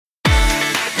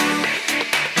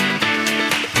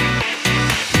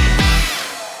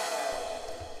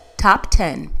Top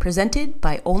 10, presented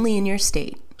by Only in Your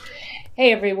State.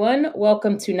 Hey everyone,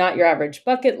 welcome to Not Your Average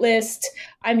Bucket List.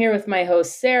 I'm here with my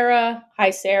host, Sarah. Hi,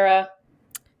 Sarah.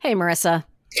 Hey, Marissa.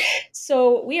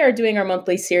 So we are doing our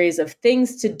monthly series of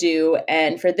things to do,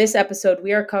 and for this episode,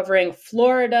 we are covering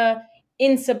Florida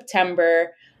in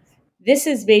September. This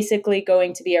is basically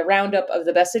going to be a roundup of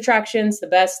the best attractions, the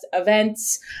best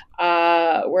events.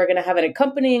 We're going to have an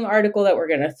accompanying article that we're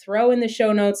going to throw in the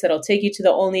show notes that'll take you to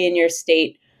the Only in Your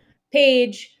State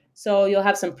page. So you'll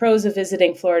have some pros of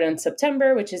visiting Florida in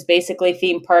September, which is basically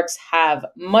theme parks have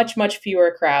much, much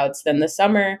fewer crowds than the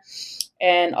summer.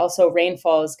 And also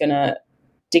rainfall is going to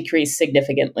decrease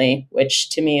significantly, which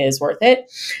to me is worth it.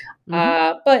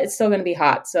 But it's still going to be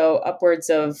hot. So upwards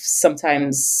of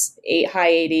sometimes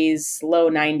high 80s, low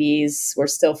 90s. We're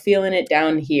still feeling it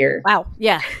down here. Wow.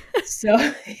 Yeah. So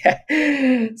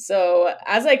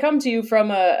as I come to you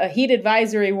from a heat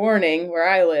advisory warning where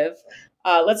I live,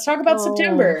 let's talk about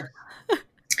September.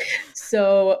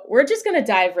 So we're just going to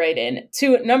dive right in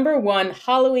to number one,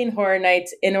 Halloween Horror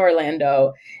Nights in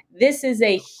Orlando. This is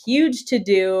a huge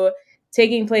to-do,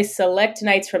 taking place select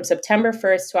nights from September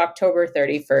 1st to October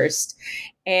 31st.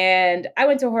 And I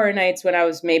went to Horror Nights when I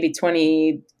was maybe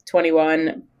 20,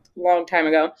 21, long time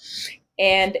ago.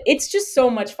 And it's just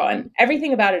so much fun.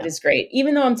 Everything about it is great,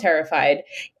 even though I'm terrified.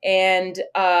 And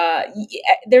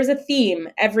there's a theme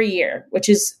every year, which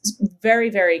is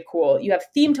very, very cool. You have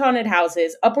themed haunted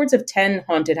houses, upwards of 10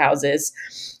 haunted houses,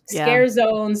 scare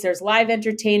zones, there's live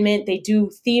entertainment, they do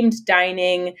themed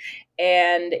dining,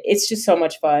 and it's just so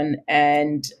much fun.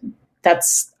 And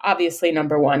that's obviously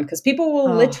number one, because people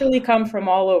will literally come from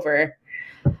all over.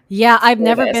 Yeah, I've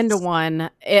never been to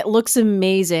one. It looks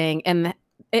amazing. And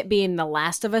it being The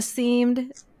Last of Us themed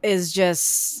is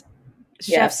just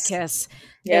chef's kiss.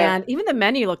 Yeah. And even the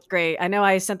menu looked great. I know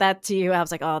I sent that to you. I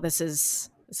was like, oh, this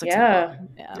looks yeah.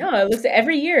 No, it looks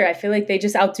every year. I feel like they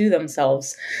just outdo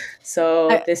themselves.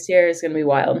 So this year is going to be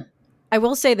wild. I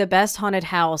will say the best haunted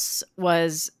house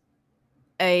was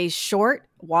a short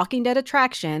Walking Dead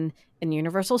attraction in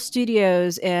Universal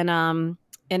Studios in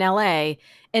LA.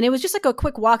 And it was just like a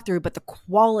quick walkthrough, but the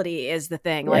quality is the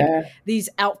thing. Yeah. Like these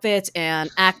outfits and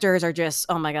actors are just,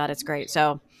 oh my God, it's great.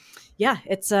 So yeah,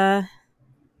 it's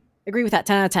agree with that.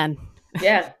 10 out of 10.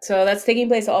 Yeah. So that's taking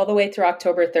place all the way through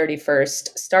October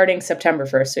 31st, starting September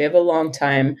 1st. So you have a long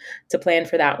time to plan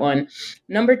for that one.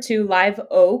 Number two, Live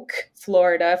Oak,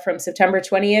 Florida, from September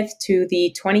 20th to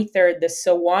the 23rd, the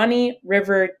Suwannee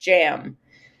River Jam.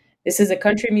 This is a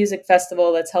country music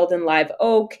festival that's held in Live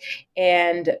Oak,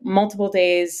 and multiple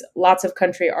days, lots of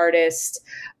country artists.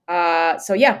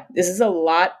 So yeah, this is a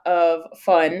lot of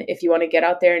fun if you want to get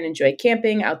out there and enjoy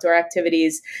camping, outdoor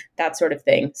activities, that sort of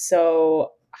thing.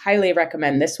 So highly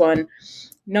recommend this one.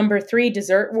 Number three,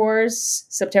 Dessert Wars,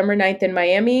 September 9th in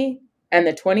Miami and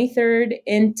the 23rd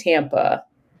in Tampa.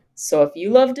 So if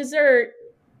you love dessert,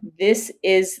 this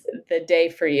is the day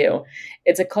for you.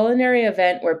 It's a culinary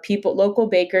event where local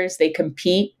bakers, they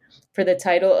compete for the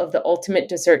title of the ultimate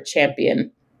dessert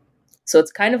champion. So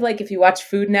it's kind of like if you watch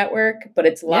Food Network, but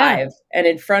it's live and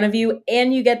in front of you,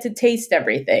 and you get to taste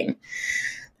everything.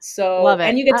 So, love it.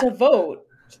 And you get to vote,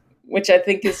 which I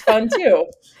think is fun too.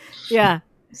 Yeah.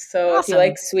 So If you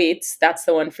like sweets, that's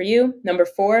the one for you. Number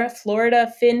four,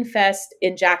 Florida Fin Fest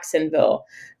in Jacksonville,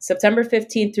 September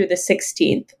 15th through the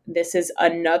 16th. This is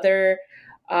another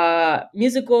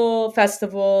musical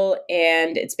festival,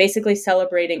 and it's basically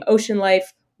celebrating ocean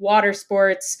life, water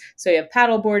sports. So you have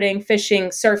paddleboarding, fishing,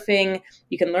 surfing.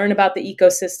 You can learn about the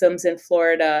ecosystems in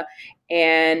Florida.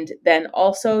 And then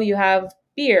also you have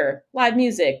beer, live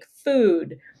music,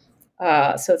 food.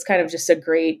 So it's kind of just a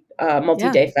great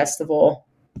multi-day festival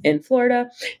in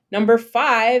Florida. Number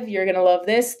five, you're going to love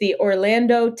this, the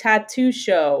Orlando Tattoo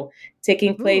Show,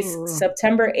 taking place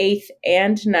September 8th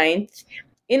and 9th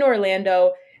in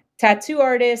Orlando. Tattoo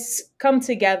artists come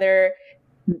together.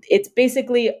 It's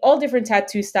basically all different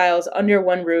tattoo styles under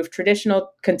one roof,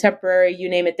 traditional, contemporary, you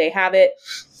name it, they have it.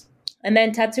 And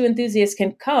then tattoo enthusiasts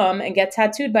can come and get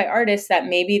tattooed by artists that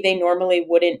maybe they normally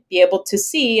wouldn't be able to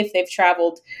see if they've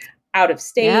traveled out of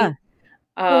state. Yeah.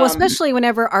 Well, especially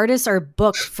whenever artists are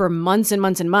booked for months and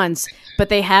months and months, but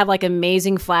they have like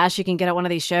amazing flash you can get at one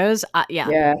of these shows.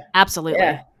 Yeah,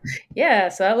 absolutely. Yeah,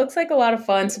 so that looks like a lot of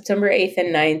fun, September 8th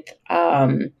and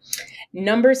 9th.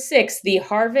 Number six, the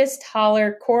Harvest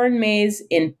Holler Corn Maze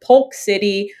in Polk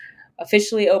City,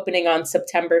 officially opening on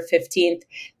September 15th.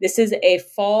 This is a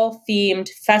fall-themed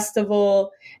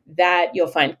festival that you'll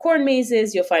find corn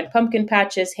mazes, you'll find pumpkin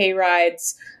patches, hay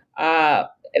rides,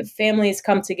 families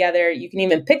come together. You can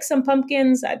even pick some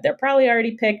pumpkins. They're probably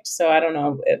already picked, so I don't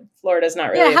know. Florida's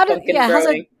not really a pumpkin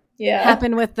growing. Yeah.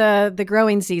 happen with the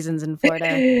growing seasons in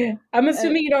Florida. I'm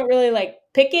assuming you don't really like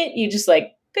pick it. You just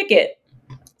like pick it.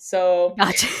 So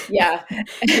Gotcha. yeah.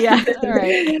 Yeah. All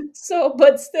right. So,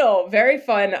 but still very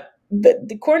fun.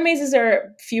 The corn mazes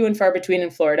are few and far between in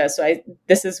Florida. So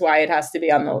this is why it has to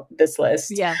be on this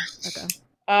list. Yeah.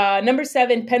 Okay. Number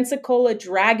 7, Pensacola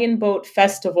Dragon Boat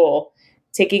Festival,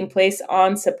 taking place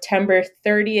on September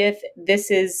 30th.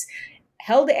 This is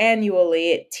held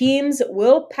annually. Teams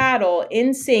will paddle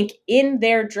in sync in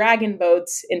their dragon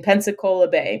boats in Pensacola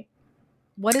Bay.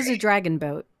 What is a dragon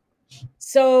boat?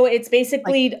 So it's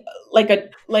basically like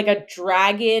a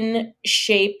dragon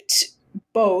shaped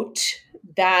boat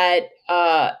that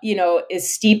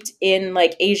is steeped in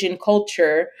like Asian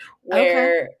culture,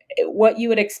 where what you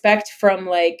would expect from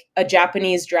like a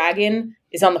Japanese dragon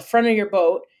is on the front of your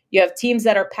boat. You have teams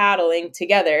that are paddling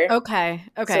together. Okay.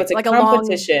 So it's a like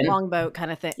competition. a long boat kind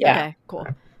of thing. Yeah. Okay, cool.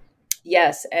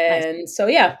 Yes. And so,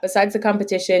 yeah, besides the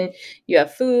competition, you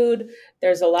have food.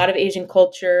 There's a lot of Asian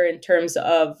culture in terms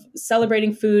of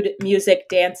celebrating food, music,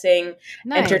 dancing,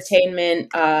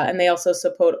 entertainment. And they also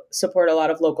support a lot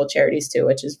of local charities too,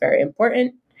 which is very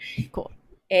important. Cool.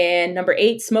 And number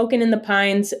 8, Smokin' in the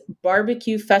Pines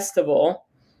Barbecue Festival.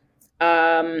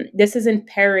 This is in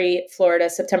Perry, Florida,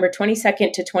 September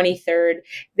 22nd to 23rd.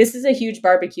 This is a huge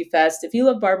barbecue fest. If you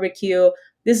love barbecue,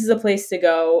 this is a place to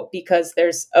go because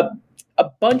there's a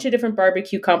bunch of different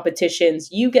barbecue competitions.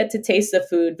 You get to taste the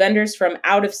food. Vendors from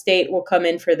out of state will come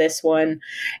in for this one.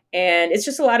 And it's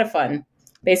just a lot of fun.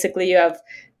 Basically, you have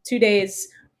 2 days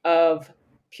of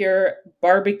pure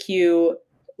barbecue,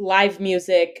 live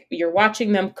music. You're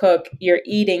watching them cook. You're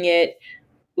eating it.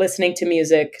 Listening to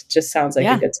music. Just sounds like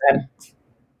a good time.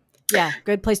 Yeah,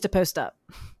 good place to post up.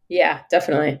 Yeah,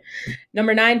 definitely.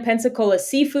 Number 9, Pensacola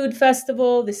Seafood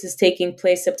Festival. This is taking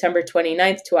place September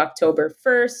 29th to October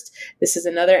 1st. This is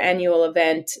another annual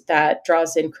event that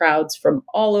draws in crowds from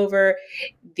all over.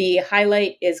 The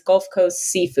highlight is Gulf Coast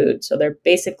seafood. So they're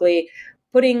basically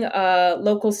putting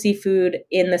local seafood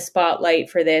in the spotlight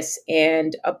for this,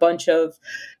 and a bunch of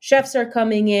chefs are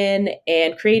coming in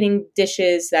and creating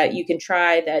dishes that you can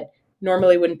try that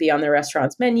normally wouldn't be on the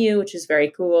restaurant's menu, which is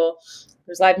very cool.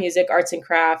 There's live music, arts and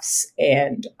crafts,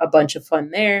 and a bunch of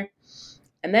fun there.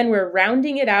 And then we're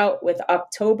rounding it out with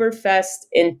Oktoberfest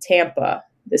in Tampa.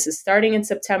 This is starting in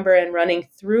September and running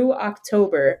through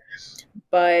October.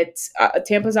 But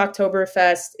Tampa's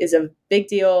Oktoberfest is a big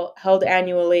deal, held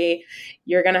annually.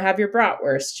 You're going to have your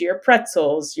bratwurst, your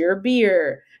pretzels, your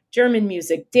beer, German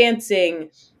music, dancing.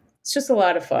 It's just a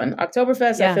lot of fun.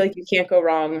 Oktoberfest, I feel like you can't go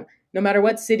wrong. No matter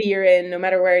what city you're in, no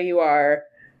matter where you are.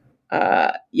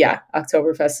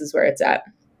 Oktoberfest is where it's at.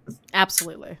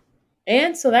 Absolutely.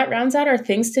 And so that rounds out our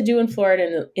things to do in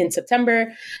Florida in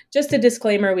September. Just a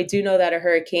disclaimer, we do know that a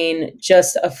hurricane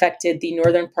just affected the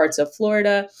northern parts of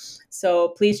Florida. So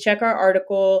please check our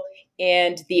article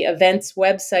and the events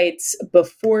websites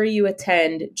before you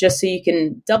attend, just so you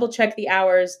can double check the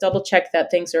hours, double check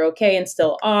that things are okay and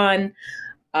still on.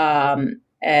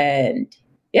 And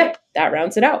yeah, that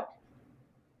rounds it out.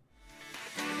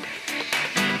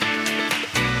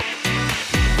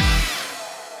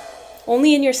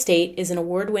 Only in Your State is an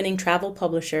award-winning travel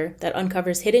publisher that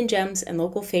uncovers hidden gems and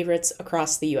local favorites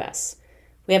across the U.S.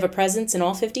 We have a presence in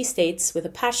all 50 states with a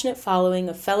passionate following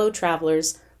of fellow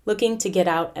travelers looking to get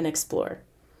out and explore.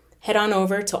 Head on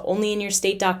over to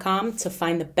onlyinyourstate.com to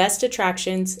find the best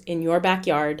attractions in your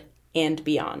backyard and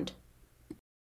beyond.